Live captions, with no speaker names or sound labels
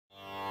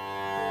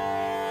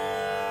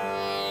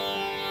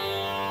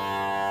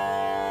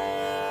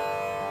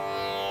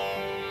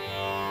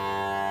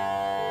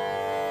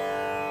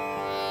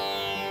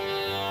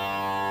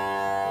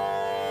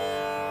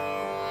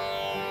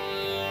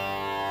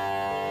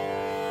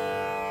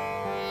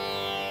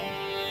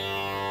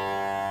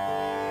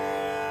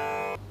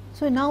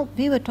So now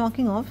we were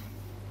talking of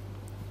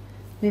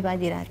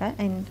Vivadi Raga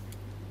and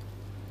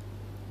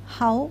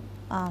how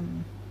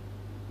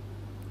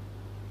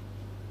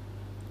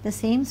the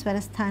same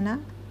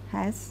Swarasthana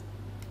has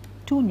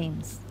two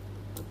names.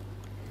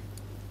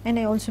 And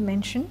I also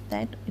mentioned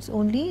that it's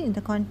only in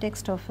the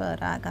context of a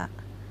raga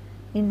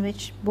in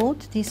which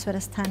both these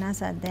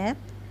Swarasthanas are there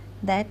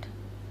that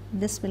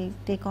this will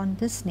take on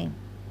this name,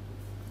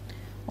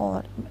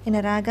 or in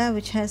a raga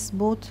which has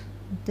both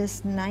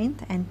this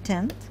 9th and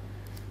 10th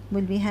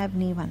will we have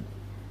Nivan.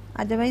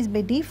 Otherwise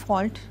by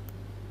default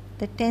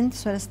the 10th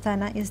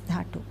Swarasthana is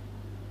Dhatu.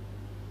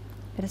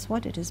 That is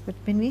what it is. But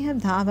when we have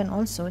Dhavan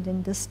also,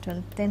 then this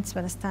 10th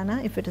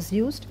Swarasthana, if it is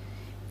used,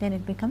 then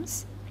it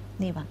becomes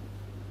Nivan.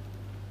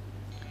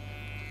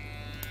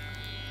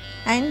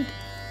 And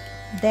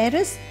there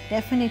is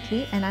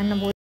definitely an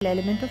unavoidable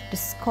element of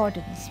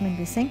discordance when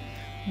we sing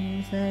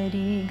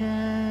Sari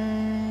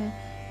Ga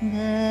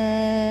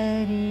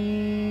Gari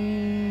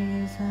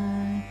Sa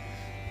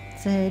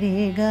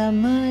Sari Ga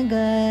Ma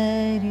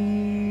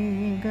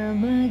Gari Ga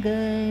Ma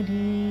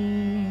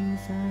Gari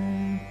Sa.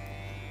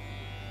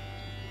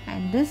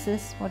 And this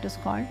is what is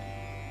called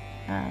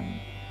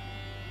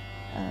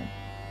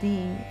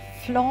the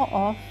flaw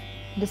of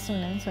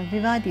dissonance or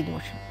Vivadi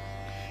dosha.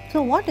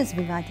 So what is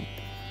Vivadi?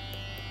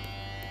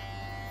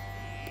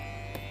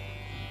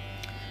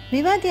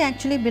 Vivadi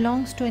actually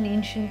belongs to an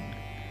ancient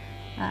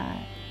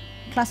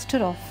cluster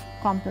of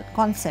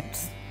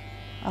concepts,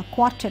 a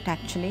quartet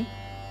actually.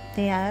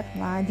 They are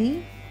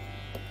Vadi,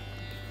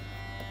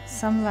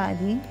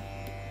 Samvadi,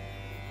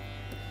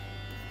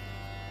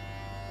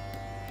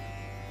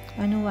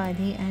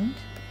 Anuvadi and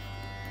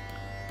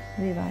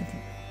Vivadi.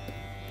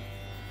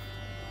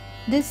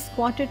 This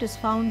quartet is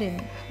found in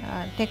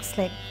texts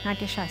like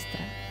Natya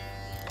Shastra,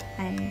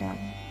 and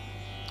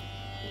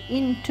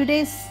in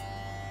today's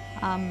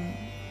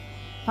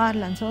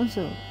parlance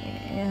also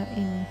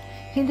in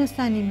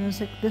Hindustani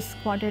music this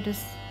quartet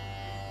is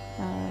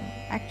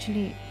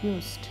actually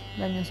used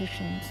by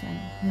musicians and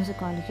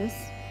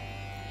musicologists.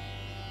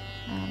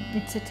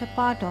 It's a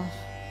part of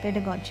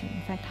pedagogy.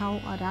 In fact, how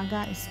a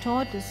raga is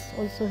taught is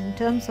also in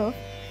terms of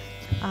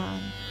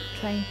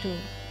trying to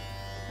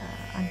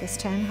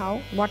understand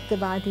what the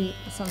Vadi,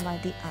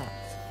 Samvadi are.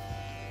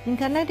 In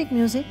Carnatic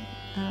music,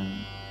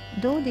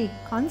 though the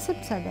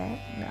concepts are there,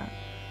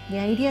 the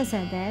ideas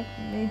are there,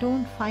 they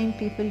don't find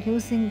people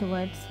using the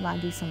words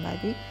Vadi,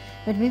 Samvadi,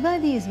 but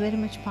Vivadi is very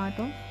much part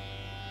of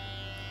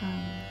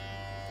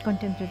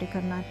contemporary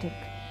Carnatic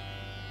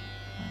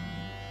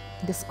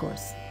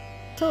discourse.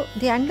 So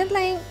the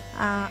underlying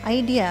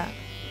idea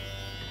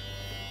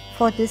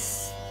for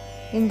this,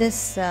 in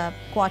this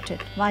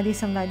quartet, Vadi,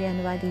 Samvadi,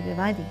 Anuvadi,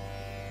 Vivadi,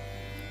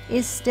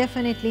 is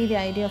definitely the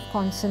idea of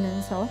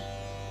consonance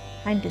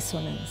and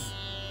dissonance.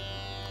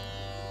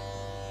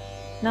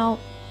 Now,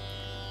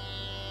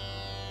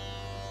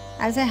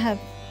 as I have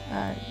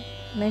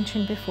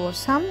mentioned before,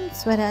 some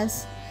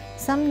swaras,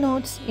 some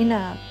notes in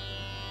an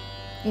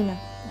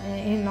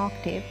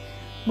octave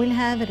will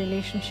have a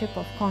relationship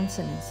of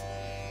consonance.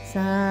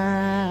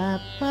 Sa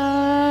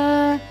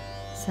pa,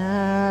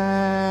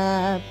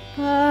 sa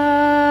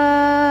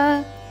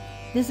pa.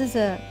 This is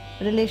a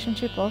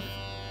relationship of,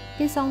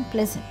 they sound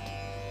pleasant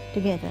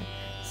together.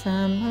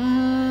 Sama,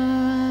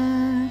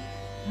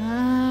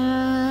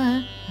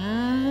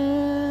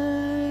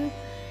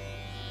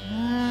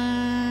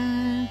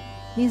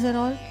 these are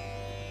all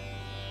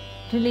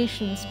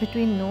relations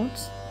between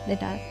notes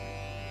that are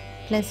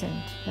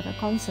pleasant, that are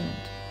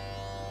consonant.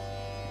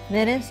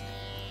 Whereas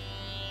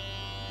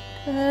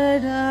da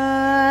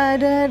da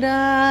da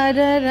da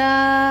da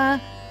da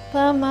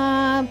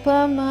pama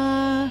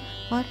pama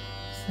or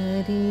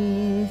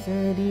sari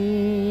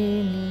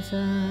sari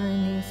nisa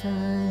nisa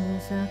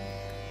nisa,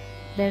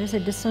 there is a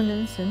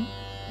dissonance and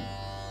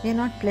they are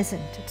not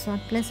pleasant. It's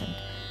not pleasant.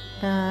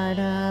 Da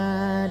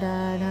da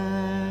da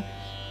da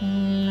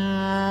na.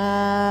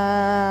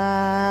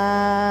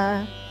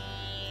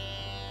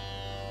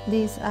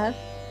 These are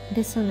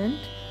dissonant.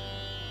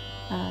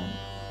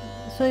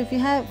 So if you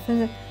have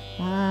this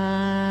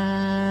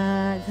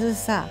is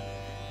sa,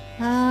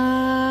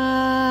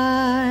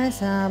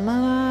 sa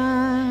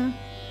ma.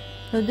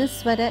 So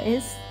this swara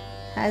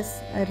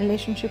has a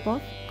relationship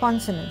of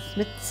consonance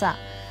with sa.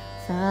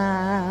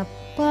 Sa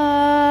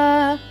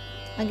pa,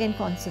 again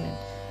consonant.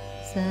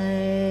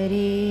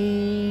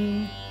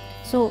 Sari.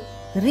 So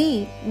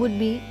Ri would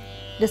be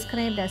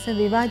described as a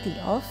Vivadi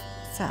of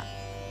sa,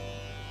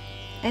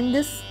 and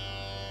this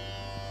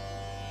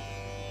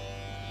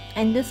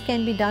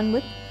can be done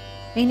with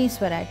any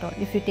swara at all.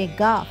 If you take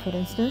Ga for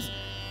instance,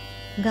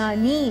 Ga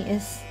Ni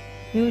is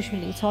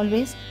usually, it's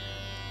always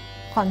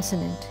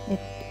consonant.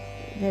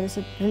 There is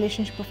a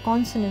relationship of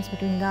consonance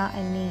between Ga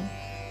and Ni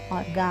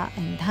or Ga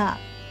and Dha,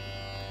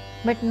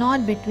 but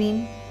not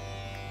between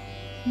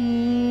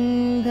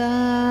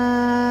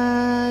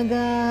Ga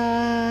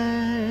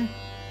Ga.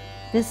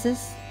 This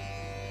is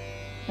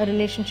a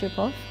relationship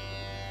of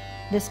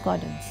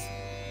discordance.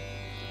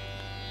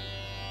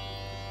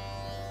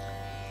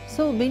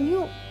 So when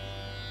you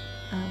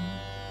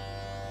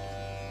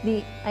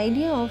the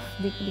idea of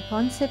the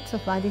concepts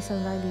of Vadi,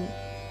 Samvadi,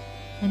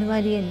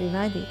 Anuvadi and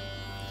Vivadi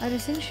are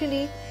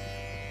essentially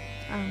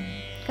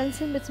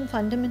concerned with some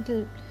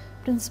fundamental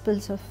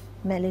principles of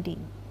melody.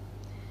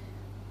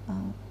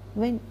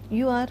 When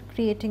you are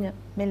creating a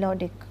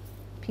melodic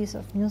piece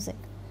of music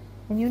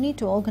and you need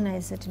to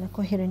organize it in a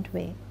coherent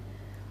way,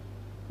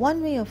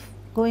 one way of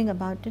going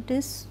about it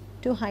is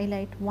to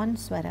highlight one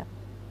swara,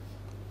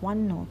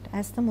 one note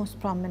as the most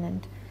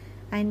prominent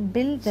and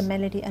build the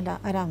melody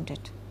around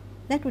it.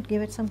 That would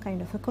give it some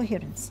kind of a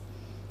coherence.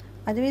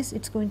 Otherwise,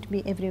 it's going to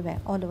be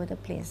everywhere, all over the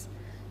place.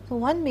 So,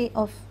 one way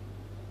of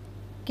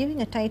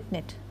giving a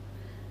tight-knit,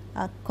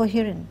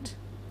 coherent,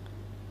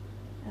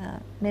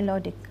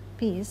 melodic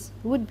piece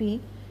would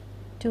be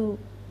to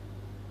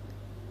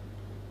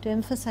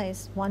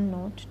emphasize one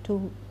note,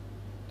 to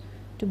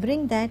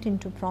bring that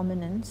into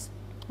prominence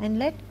and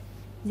let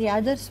the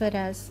other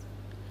swaras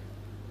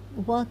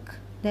work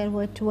their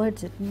way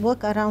towards it,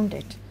 work around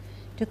it,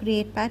 to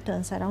create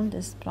patterns around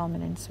this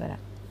prominent swara.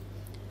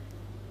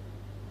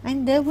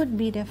 And there would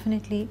be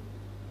definitely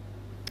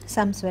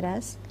some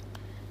swaras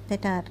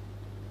that are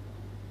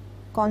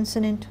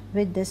consonant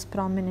with this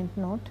prominent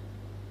note.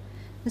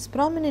 This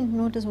prominent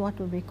note is what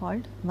would be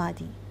called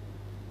Vadi.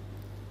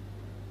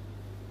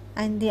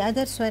 And the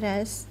other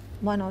swaras,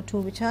 one or two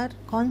which are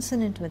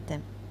consonant with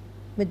them,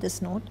 with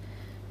this note,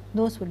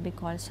 those would be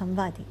called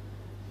Samvadi.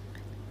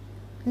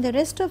 And the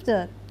rest of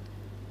the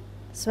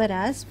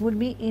swaras would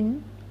be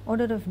in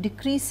order of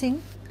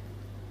decreasing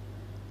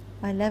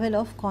a level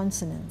of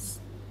consonance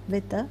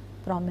with the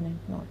prominent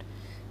note.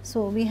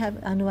 So, we have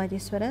Anuvadi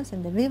swaras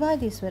and the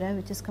Vivadi swara,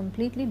 which is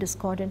completely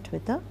discordant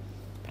with the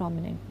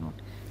prominent note.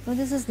 Now,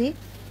 this is the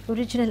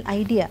original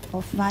idea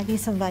of Vadi,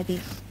 Samvadi,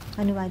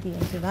 Anuvadi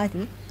and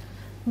Vivadi,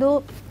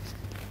 though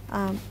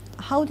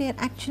how they are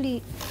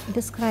actually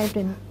described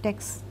in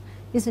texts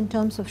is in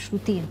terms of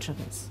Shruti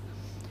intervals.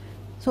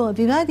 So, a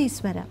Vivadi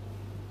swara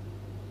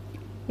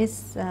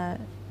is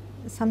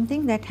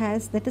something that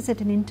is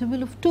at an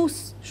interval of 2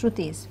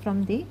 Shrutis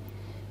from the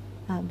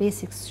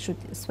basic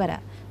Shruti,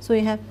 swara. So,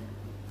 you have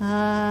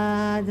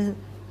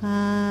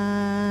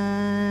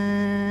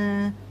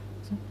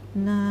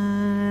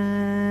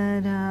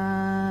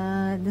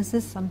this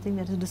is something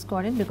that is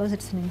discordant because it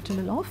is an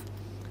interval of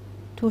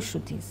 2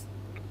 Shrutis.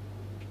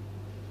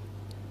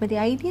 But the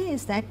idea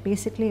is that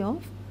basically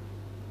of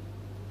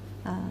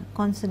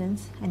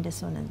consonance and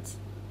dissonance.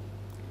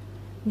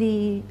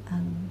 The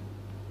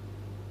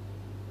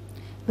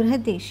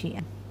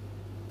Brihadeshi,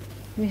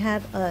 we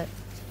have a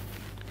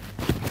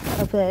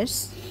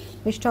verse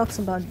which talks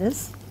about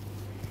this.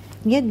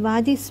 Yad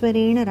Vadi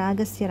Swarena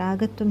Ragasya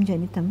Ragatvam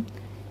Janitam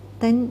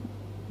Tan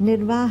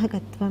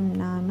Nirvahakatvam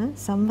Nama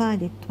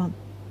Samvaditvam.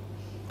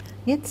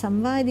 Yad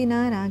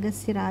Samvadina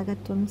Ragasya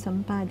Ragatvam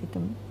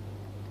Sampaditam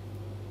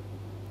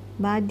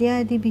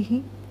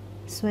Vadyadibihi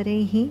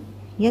Swarehi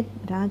Yad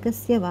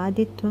Ragasya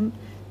Vaditvam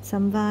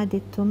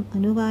Samvaditvam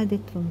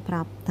Anuvaditvam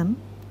Praptam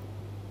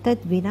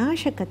Tad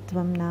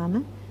Vinashakatvam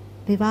Nama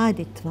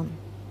Vivaditvam.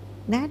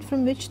 That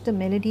from which the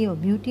melody or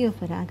beauty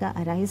of a raga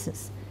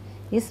arises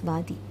is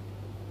Vadi.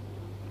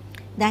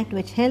 That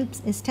which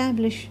helps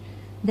establish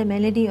the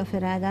melody of a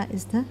raga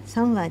is the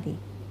Samvadi,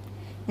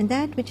 and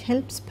that which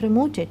helps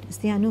promote it is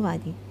the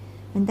Anuvadi,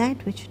 and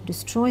that which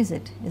destroys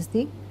it is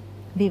the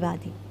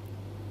Vivadi.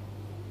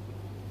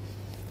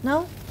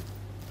 Now,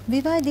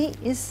 Vivadi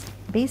is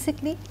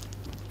basically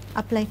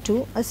applied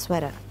to a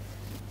swara.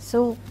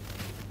 So,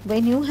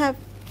 when you have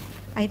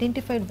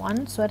identified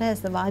one swara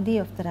as the Vadi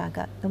of the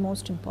raga, the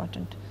most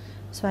important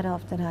swara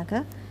of the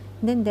raga,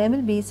 then there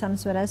will be some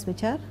swaras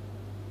which are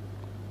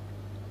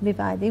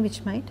Vivadi,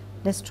 which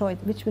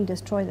will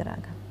destroy the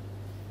raga.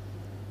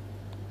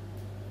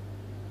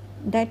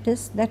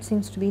 That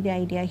seems to be the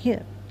idea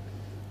here.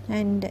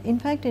 And in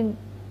fact, in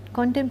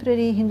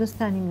contemporary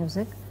Hindustani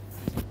music,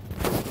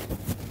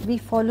 we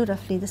follow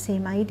roughly the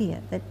same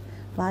idea, that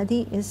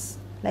Vadi is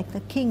like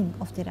the king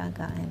of the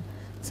raga and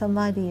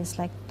Samvadi is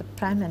like the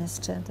prime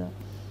minister, the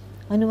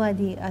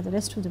Anuvadi are the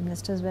rest of the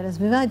ministers, whereas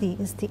Vivadi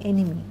is the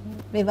enemy.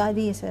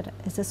 Vivadi is a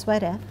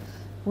swara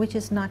which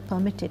is not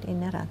permitted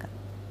in a raga.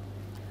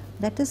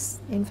 That is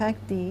in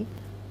fact the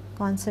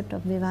concept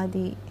of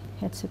Vivadi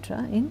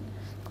etc. in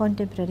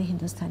contemporary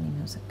Hindustani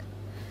music.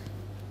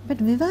 But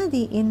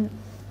Vivadi in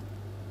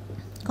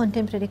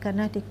contemporary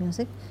Carnatic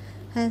music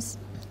has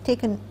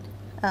taken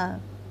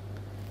a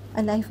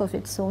life of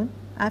its own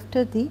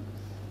after the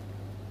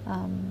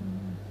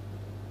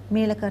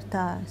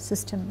Melakarta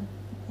system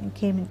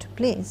came into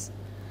place.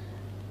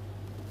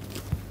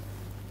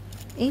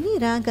 Any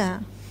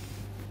raga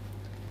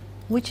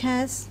which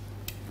has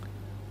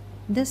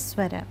this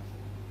swara,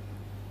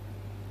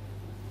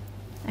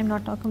 I am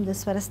not talking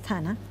this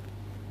swarasthana,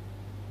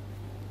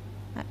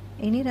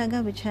 any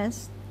raga which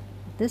has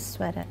this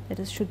swara, that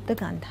is Shuddha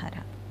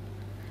Gandhara,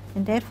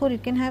 and therefore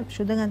it can have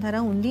Shuddha Gandhara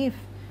only if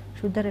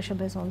Shuddha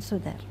Rishabha is also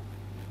there.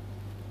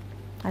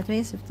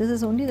 Otherwise, if this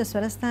is only the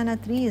swarasthana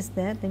 3 is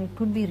there, then it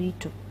could be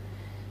Ritu.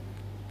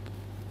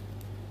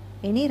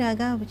 Any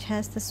raga which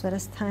has the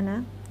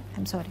swarasthana,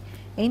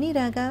 any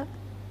raga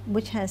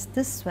which has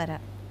this swara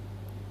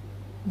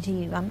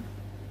G1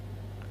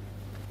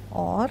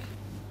 or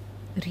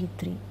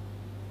Re3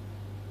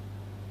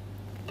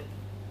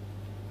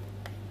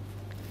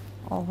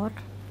 or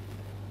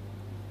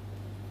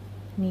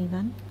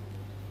Mi1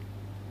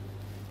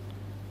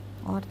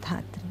 or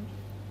Dha3.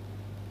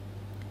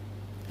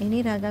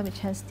 Any raga which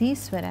has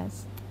these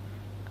swaras,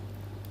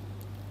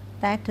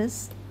 that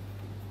is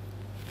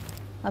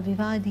a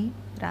Vivadi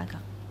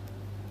raga.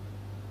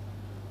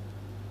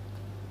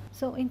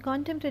 So in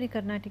contemporary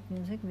Carnatic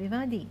music,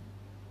 Vivadi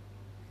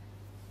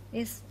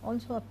is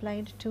also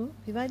applied to,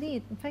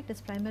 Vivadi in fact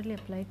is primarily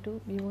applied to,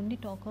 we only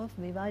talk of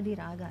Vivadi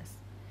ragas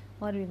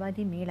or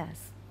Vivadi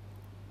melas.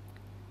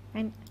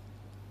 And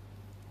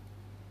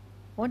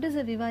what is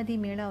a Vivadi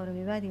mela or a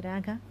Vivadi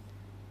raga?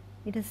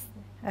 It is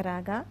a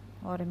raga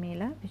or a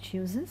mela which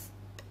uses,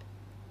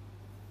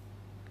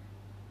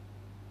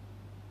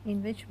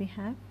 in which we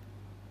have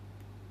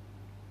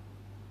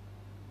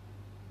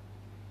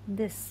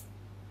this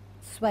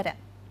swara.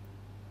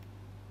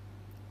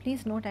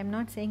 Please note, I am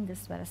not saying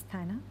this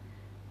swarasthana,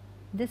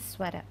 this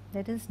swara,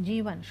 that is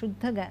G1,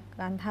 Shuddha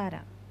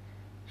Gandhara.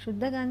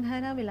 Shuddha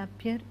Gandhara will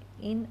appear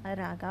in a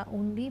raga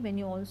only when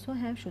you also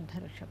have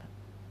Shuddha Rishabha.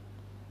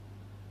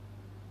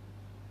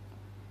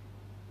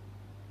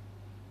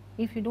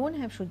 If you don't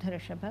have Shuddha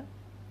Rishabha,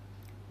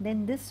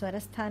 then this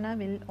swarasthana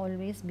will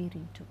always be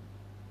Re2.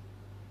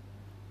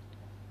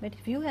 But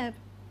if you have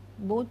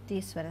both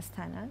these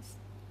swarasthanas,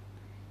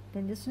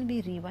 then this will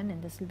be Re1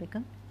 and this will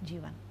become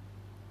G1.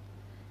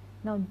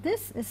 Now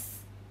this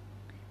is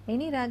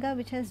any raga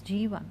which has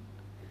G1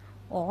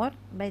 or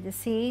by the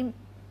same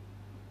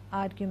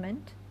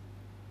argument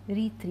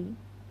Re3.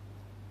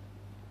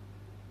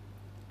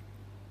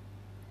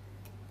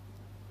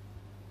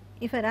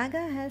 If a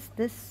raga has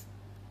this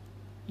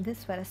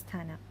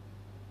swarasthana,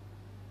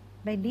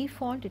 by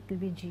default it will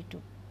be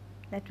G2.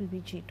 That will be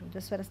G2. The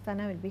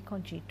swarasthana will be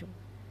called G2.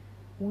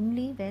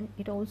 Only when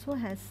it also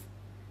has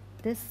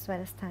this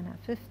swarasthana,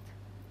 fifth,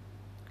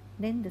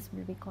 then this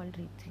will be called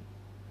Re3.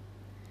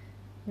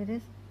 There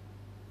is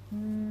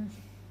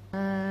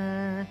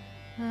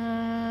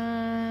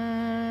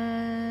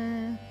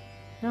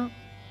now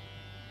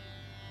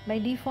by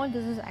default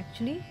this is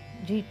actually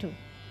G2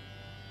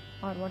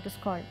 or what is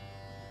called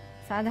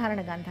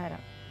Sadharana Gandhara.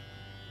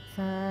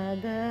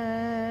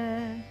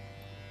 Sada.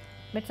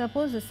 But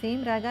suppose the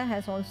same raga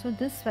has also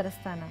this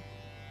swarasthana.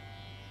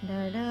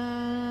 Da,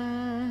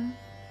 da.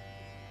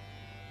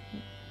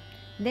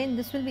 Then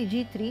this will be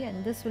G3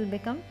 and this will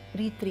become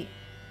Re3.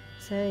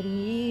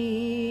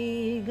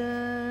 Sari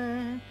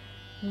ga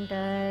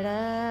da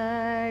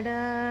da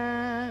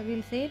da.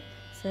 We'll say it.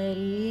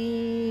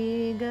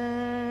 Sari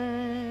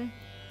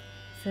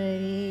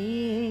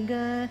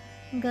ga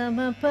ga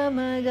ma pa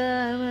ma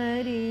ga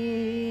ma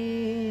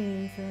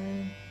re sa.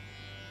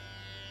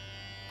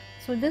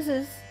 So this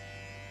is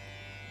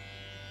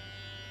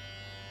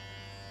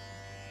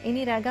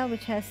any raga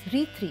which has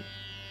Re3.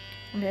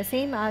 And the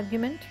same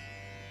argument,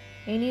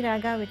 any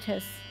raga which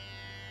has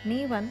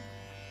Mi1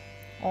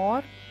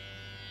 or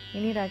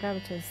any raga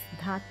which has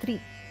Dha3,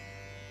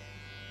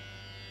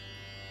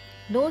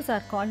 those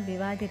are called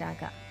Vivadi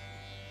raga.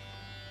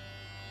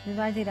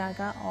 Vivadi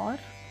raga, or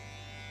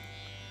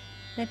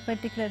that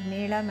particular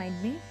mela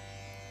might be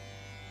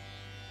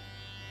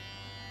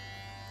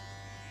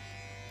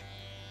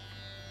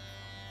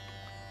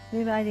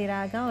Vivadi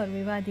raga or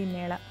Vivadi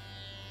mela.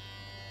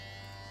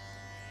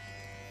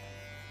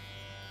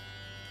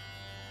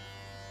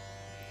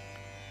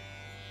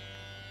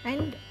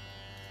 And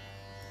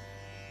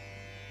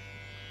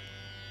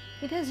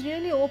it has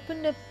really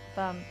opened up,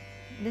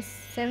 this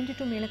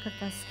 72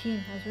 Melakarta scheme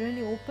has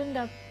really opened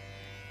up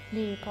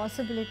the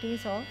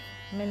possibilities of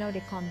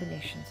melodic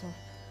combinations, of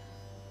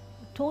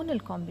tonal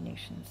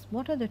combinations.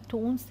 What are the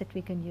tones that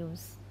we can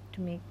use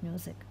to make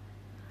music?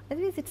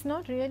 Otherwise, it's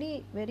not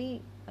really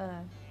very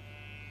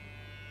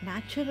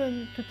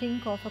natural to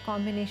think of a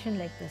combination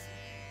like this.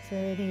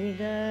 Sari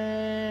ga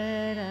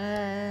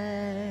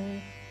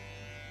ra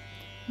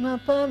ma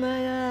pa ma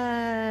ga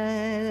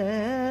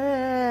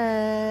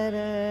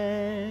ra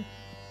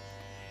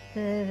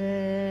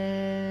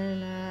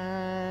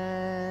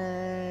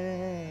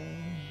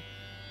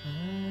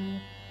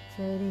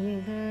sari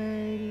ga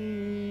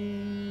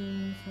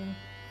ri sa.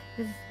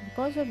 This is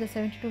because of the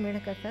 72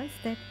 Melakartas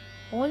that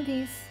all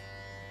these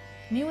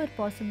newer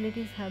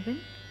possibilities have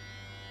been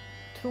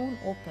thrown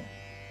open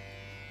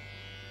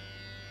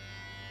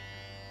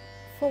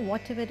for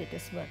whatever it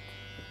is worth.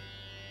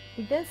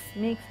 It does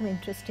make some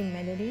interesting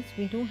melodies.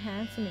 We do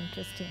have some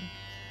interesting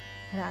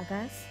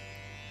ragas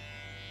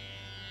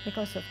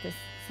because of this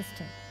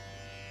system.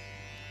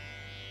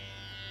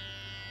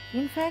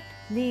 In fact,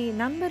 the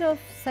number of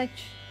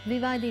such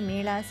Vivadi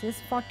melas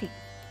is 40.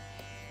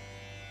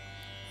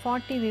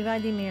 40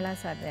 Vivadi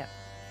melas are there.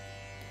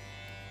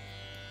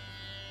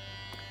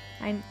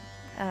 And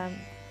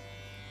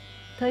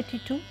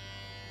 32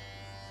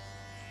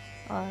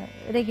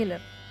 regular,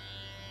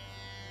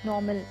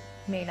 normal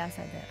melas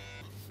are there.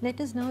 Let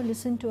us now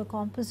listen to a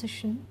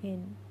composition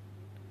in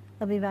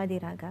a Vivadi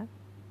raga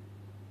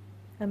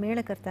a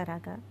Melakarta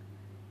raga,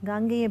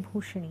 Gangeya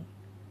Bhushani.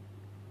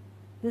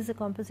 This is a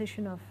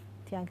composition of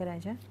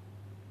Tyagaraja.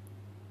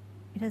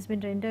 It has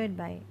been rendered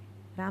by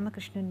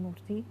Ramakrishnan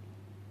Murthy,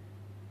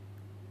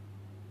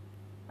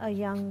 a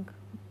young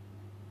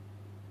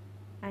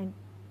and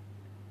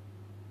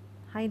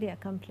highly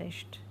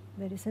accomplished,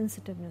 very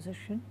sensitive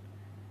musician.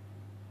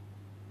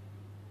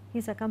 He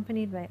is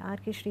accompanied by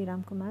R.K. Sri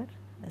Ramkumar,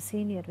 a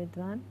senior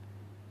Vidwan,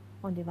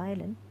 on the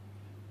violin,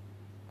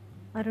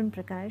 Arun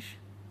Prakash,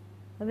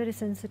 a very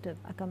sensitive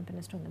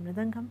accompanist on the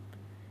mridangam,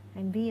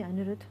 and B.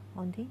 Anirudh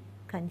on the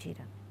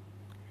kanjira.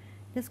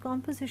 This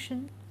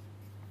composition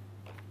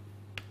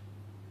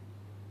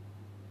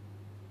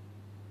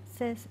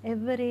says,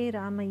 Evare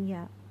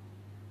Ramayya.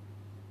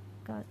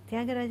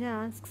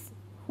 Tyagaraja asks,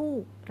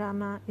 who,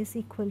 Rama, is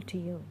equal to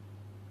you?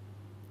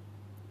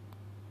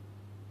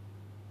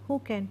 Who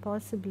can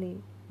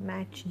possibly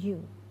match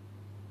you?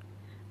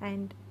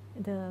 And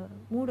the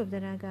mood of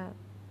the raga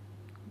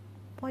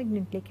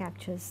poignantly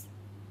captures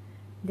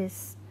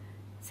this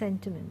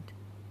sentiment.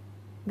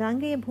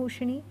 Gangeya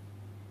Bhushani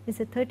is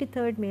the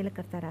 33rd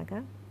Melakarta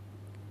raga,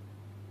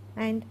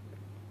 and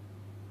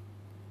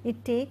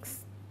it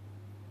takes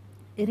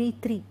Re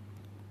 3,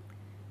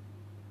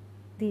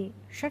 the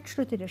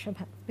Shatshruti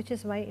Rishabha, which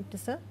is why it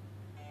is a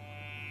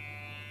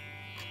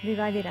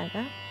Vivadi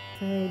raga.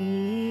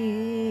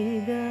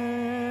 Sariga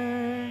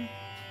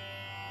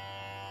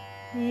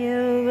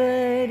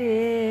Yavare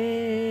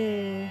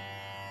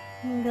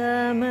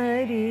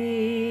Gamari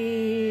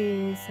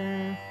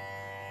Sa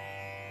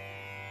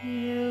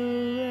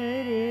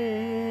Yavare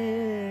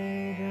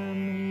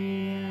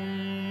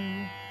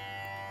Ramya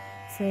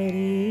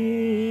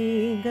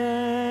Sari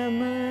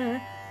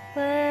Gama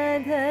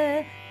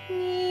Pada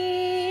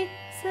Ni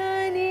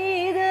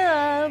Sani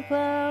Da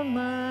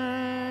Pama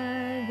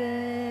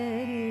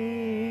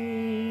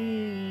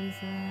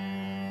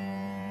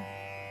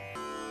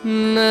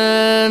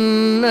na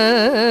na na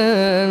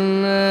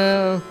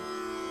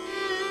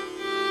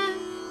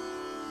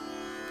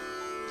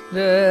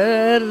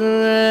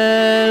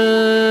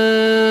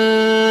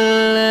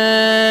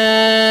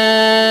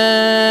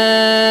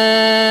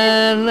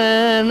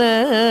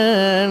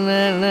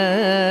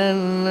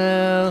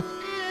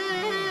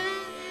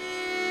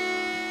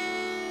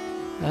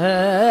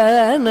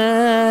ra na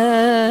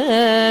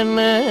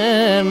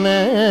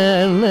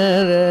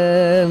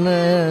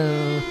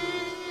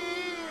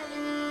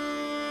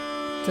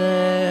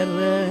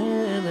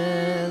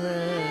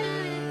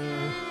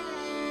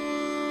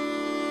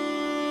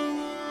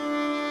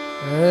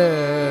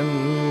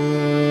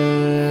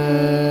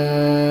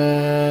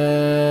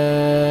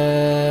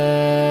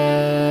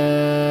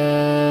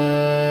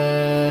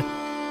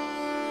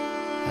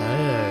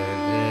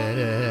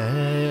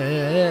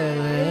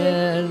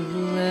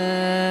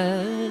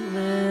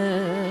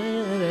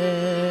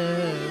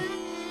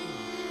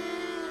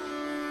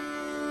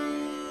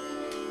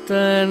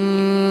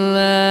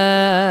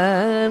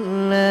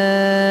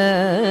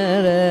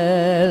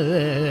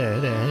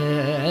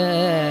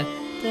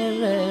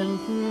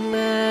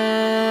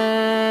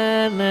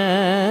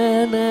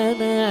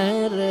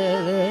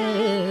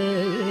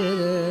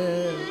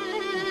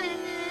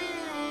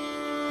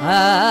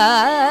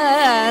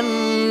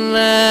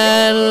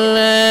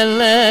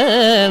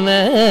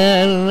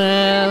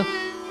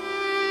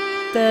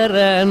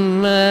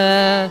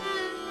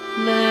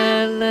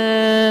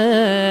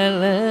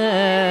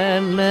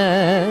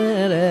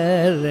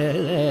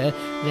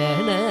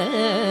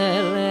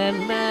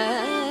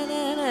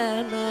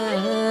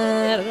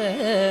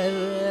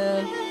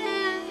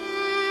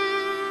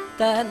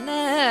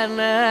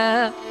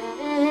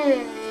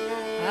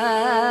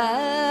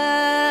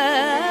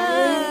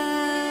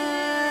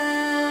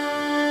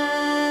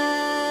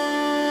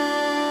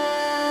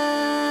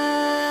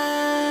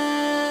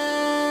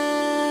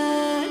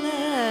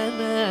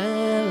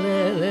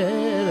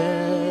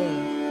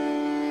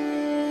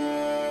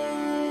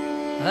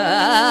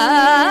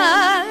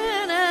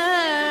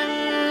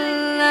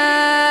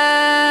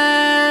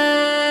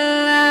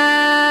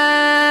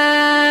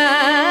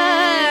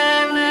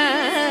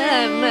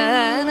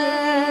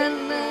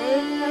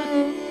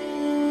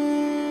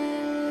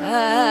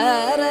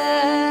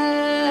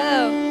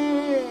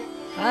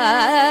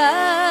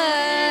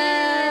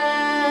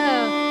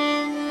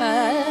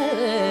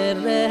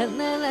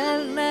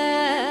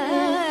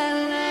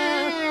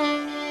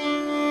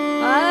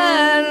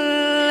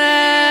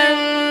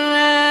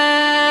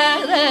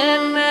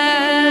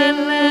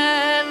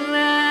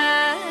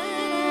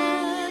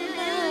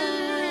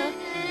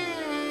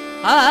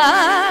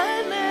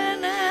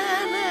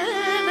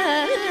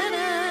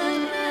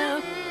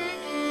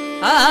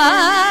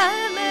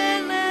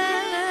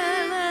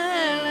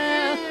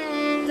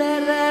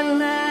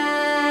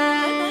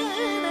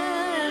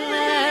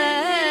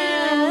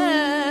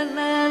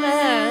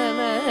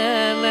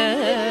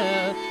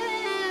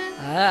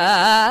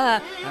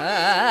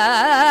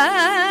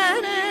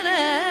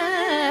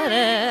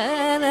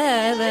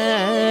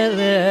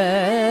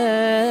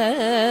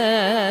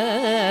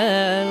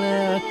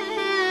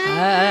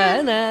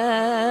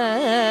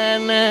na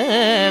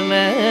na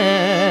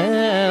na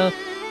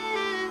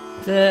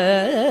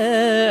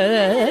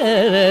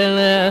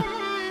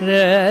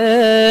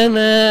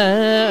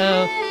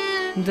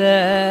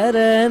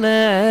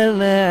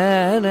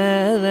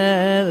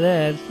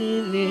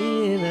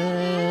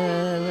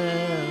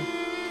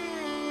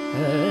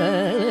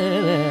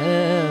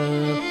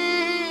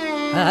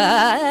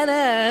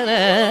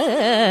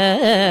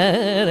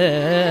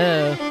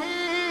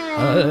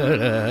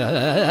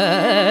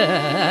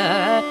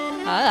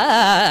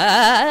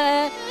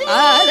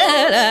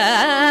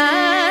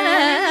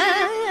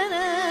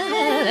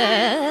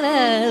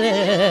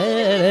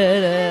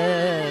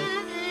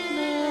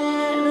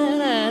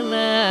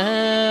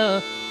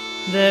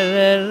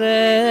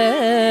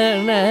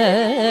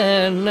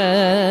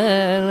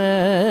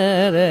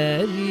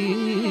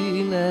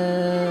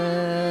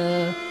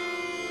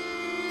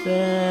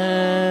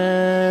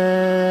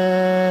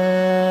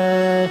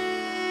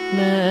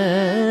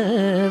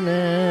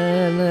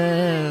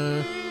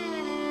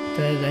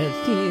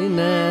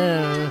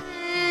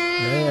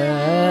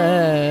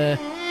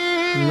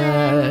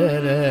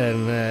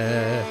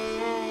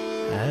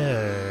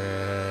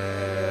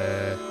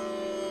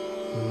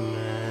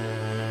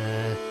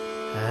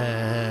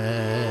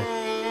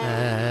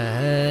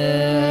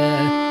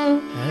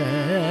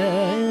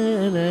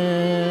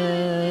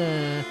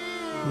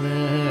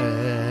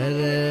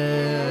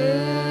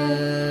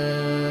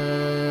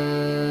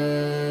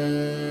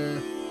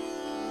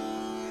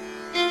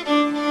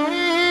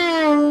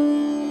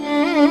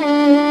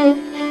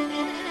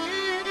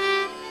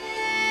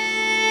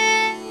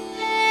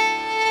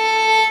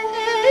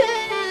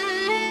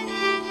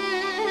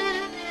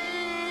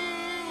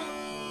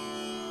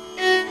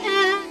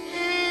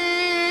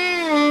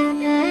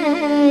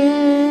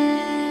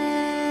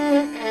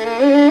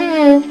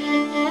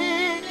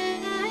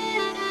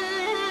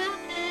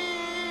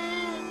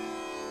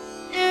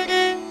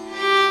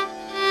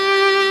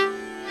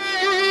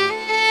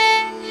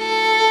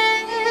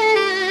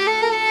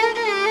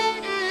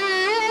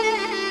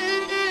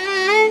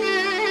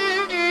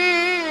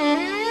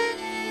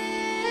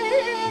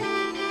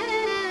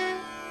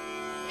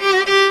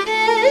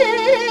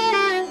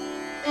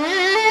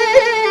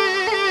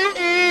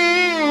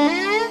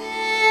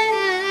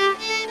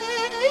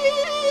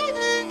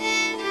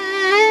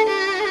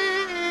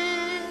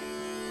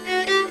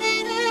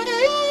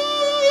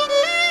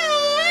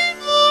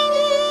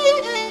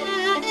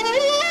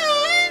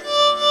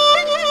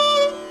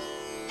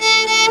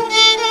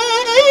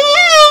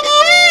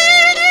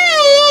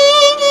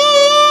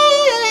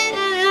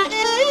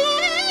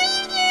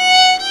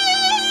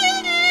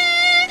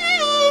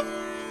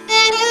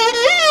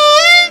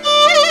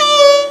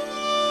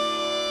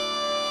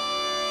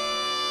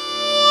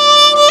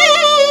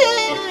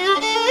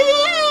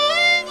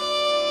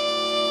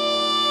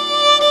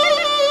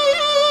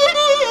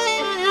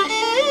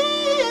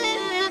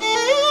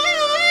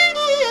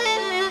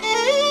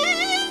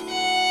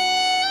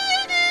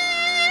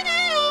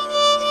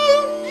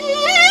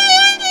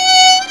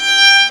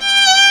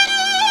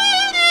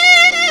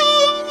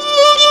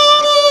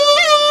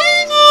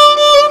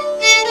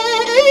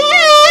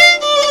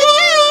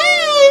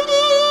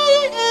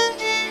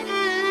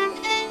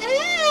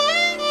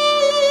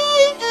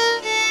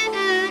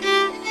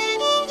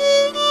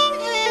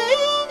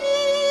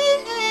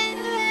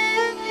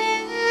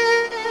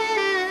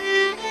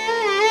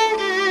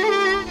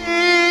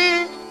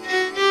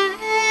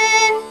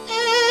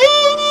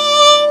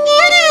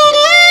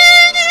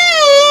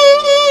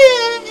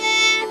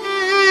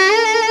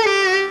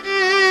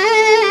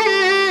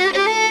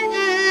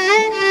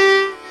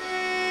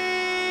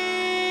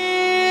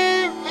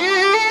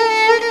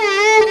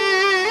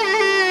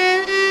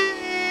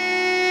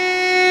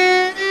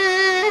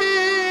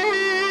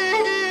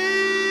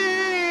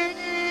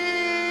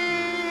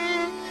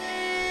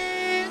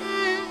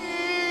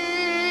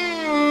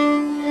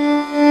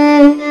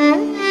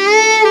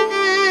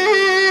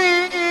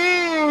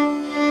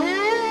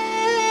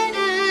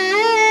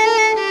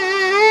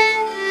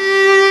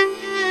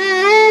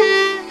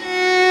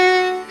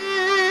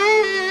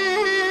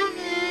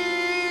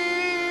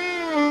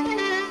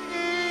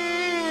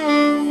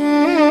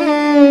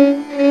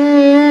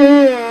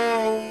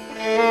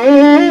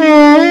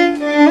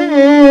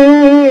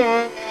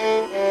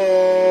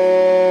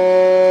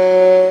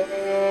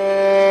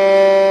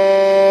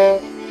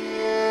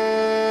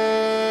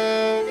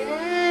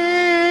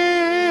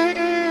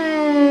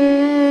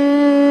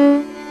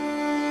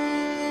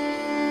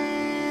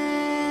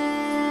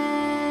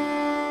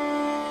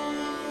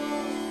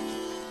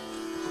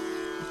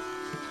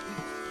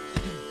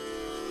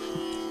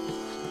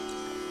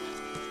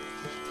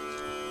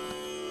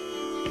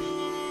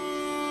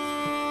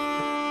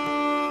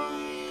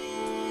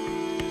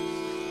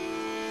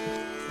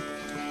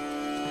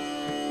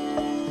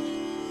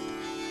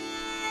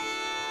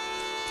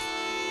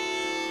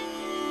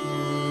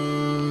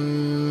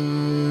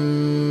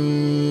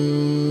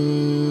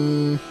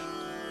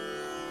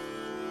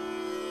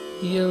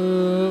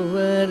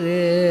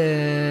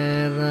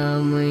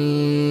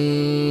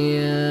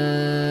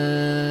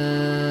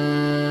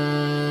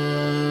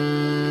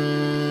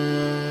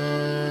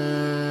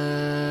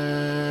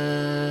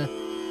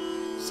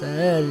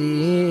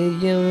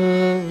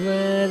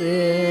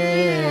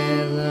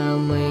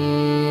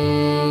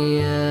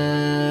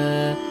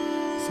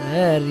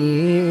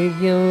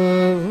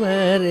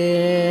సరియవరే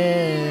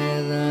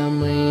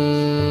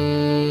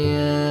Ramaiah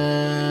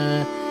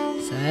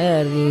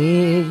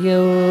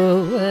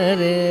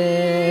సరియవరే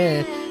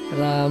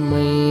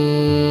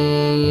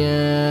Ramaiah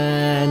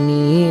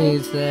నీ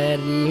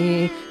సరియవరే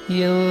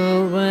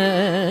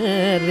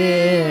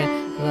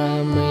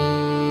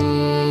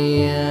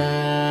రమయ్య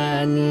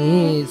నీ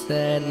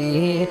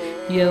సరియవరే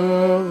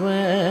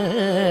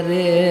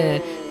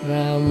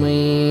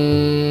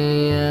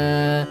రమయ్య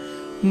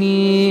నీ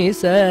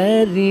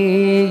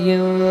సరియవరే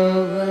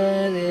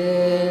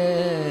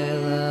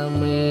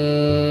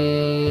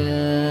రమయ్య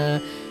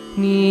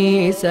నీ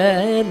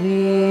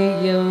సరియవరే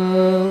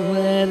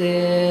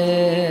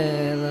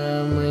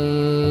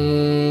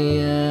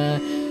రమయ్య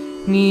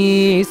నీ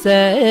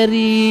సరియవరే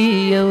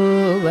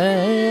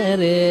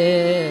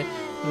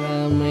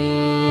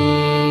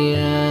రమయ్య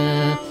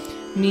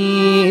నీ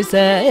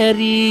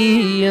సరియవరే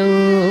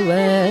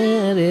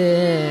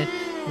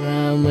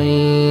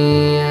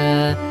రమయ్య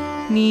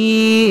నీ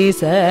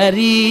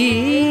సరియవరే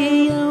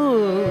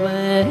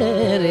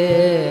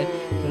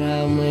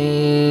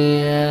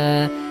రమయ్య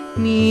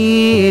నీ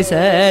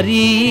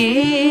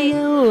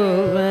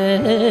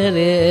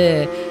సరియవరే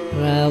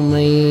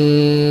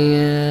రమయ్య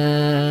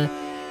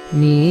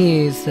నీ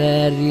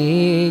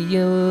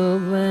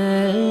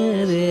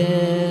సరియవరే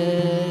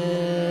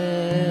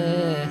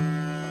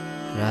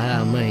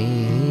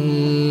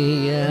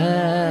రామయ్య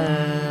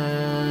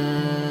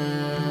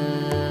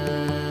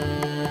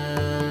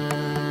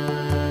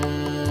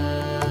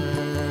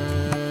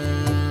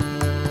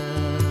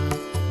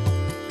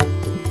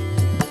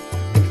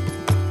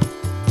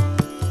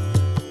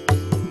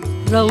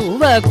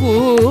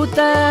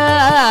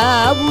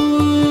రవ్వకూతావు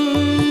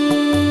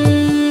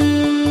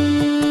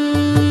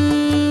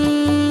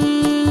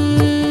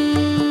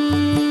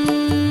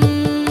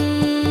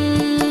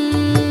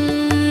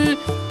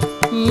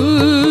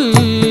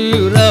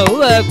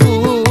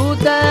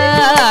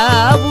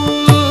రవ్వకూతావు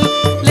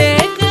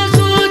లేక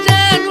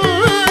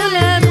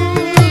సూచనులను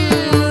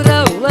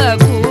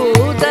రవ్వకూతావు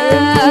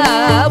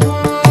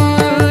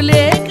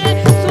లేక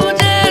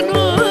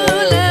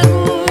సూచనులను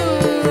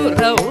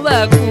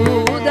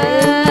రవ్వకూతావు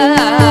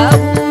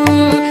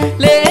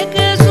లేక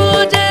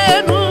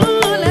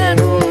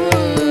సూచనులను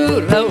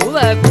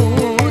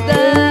రవ్వకూతావు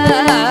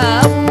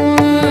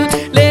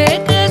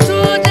లేక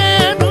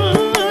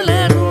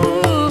సూచనులను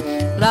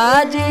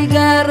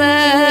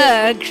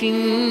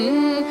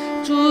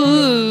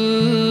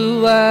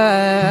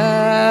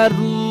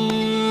రాజిగరక్షించువారు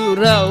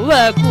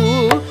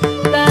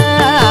రవ్వకూతావు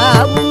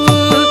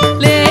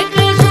లేక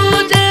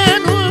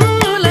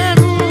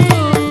సూచనులను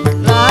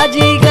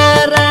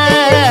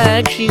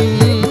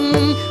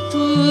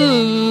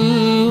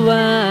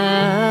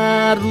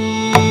రాజిగరక్షించువారు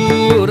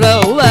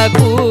రవ్వకూతావు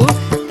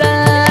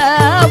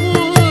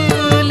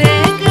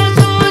లేక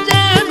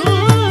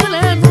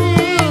సూచనులను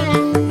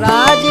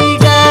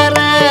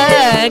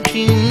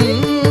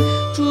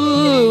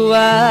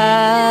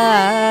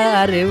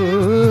రాజిగరక్షించువారు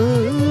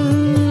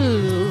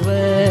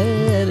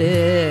వరే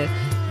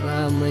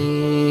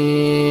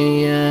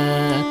రమయ్య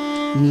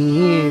నీ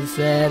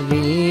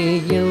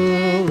సరియవరే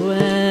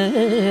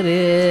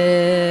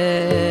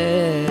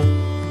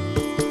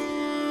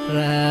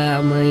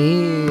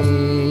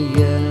రామయ్య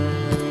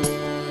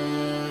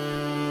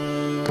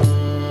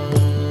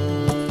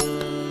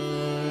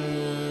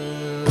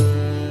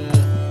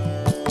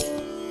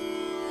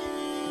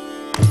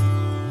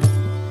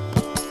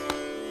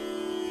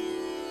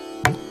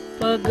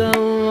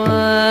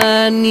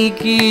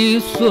భగవానికి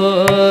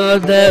సోదరుడని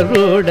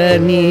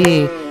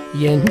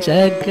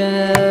ఎంచక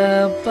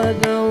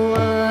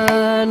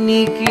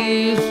భగవానికి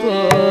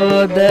సోదరుడని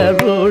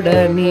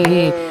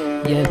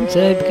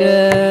ఎంచక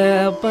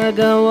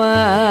భగవానికి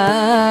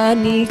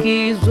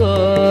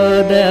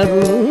సోదరుడని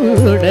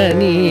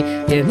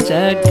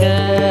ఎంచక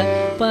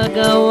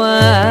భగవానికి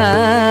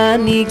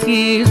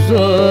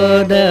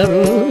సోదరుడని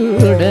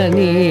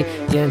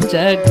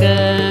ఎంచక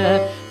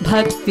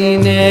భక్తి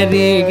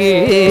నెరిగి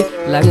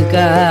లంక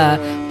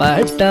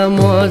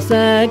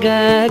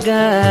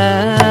పట్టమోసగగా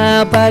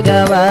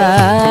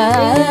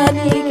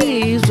భగవానికి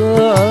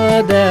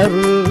సోదరుడని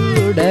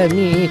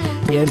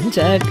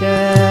ఎంచక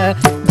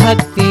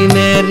భక్తి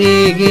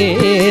నెరిగి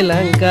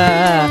లంక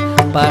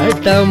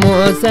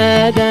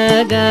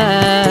పట్టమోసగగా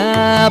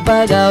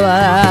భగవానికి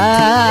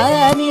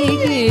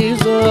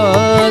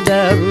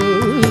సోదరుడని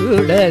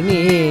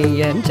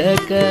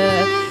ఎంచక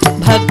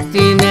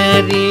భక్తి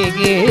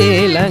నెరిగి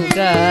లంక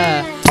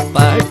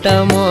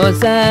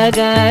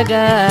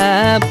పట్టమోసగగా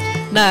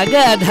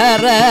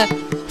నగధర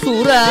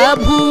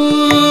సురపూజిత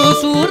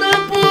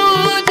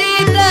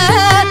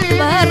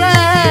పర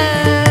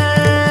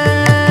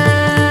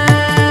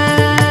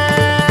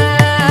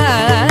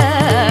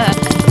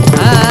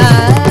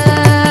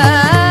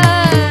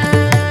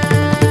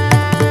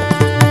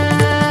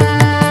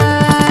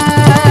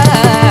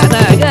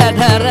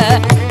నగధర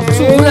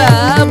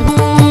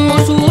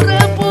సురపూజిత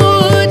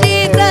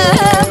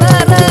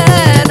పర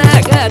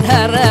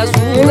నగధర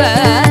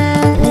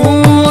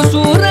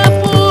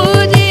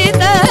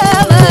సురపూజిత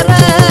పర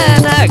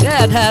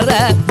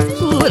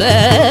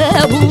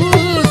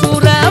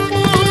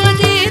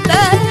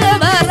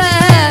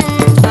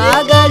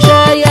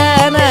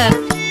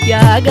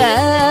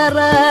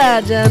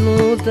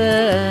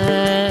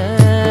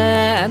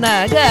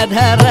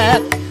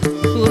Nagadhara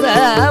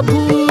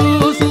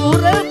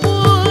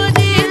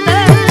Surapujita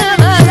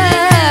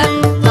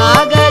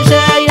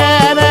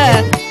Nagashayana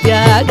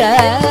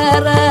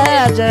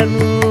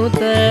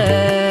Tyagarajanuta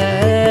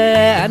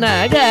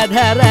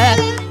Nagadhara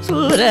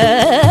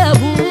Surapujita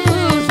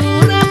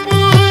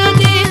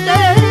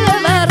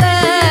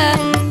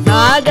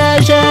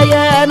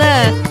Nagashayana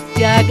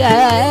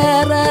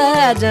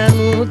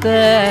Tyagarajanuta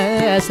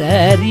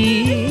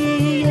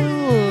Sariyam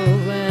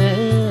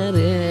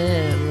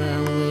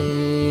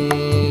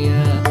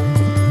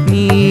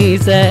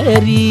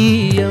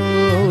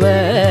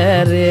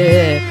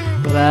Vare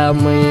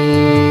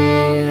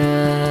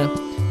Ramaya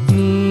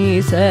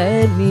Ni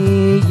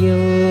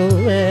Sariyam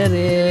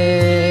Vare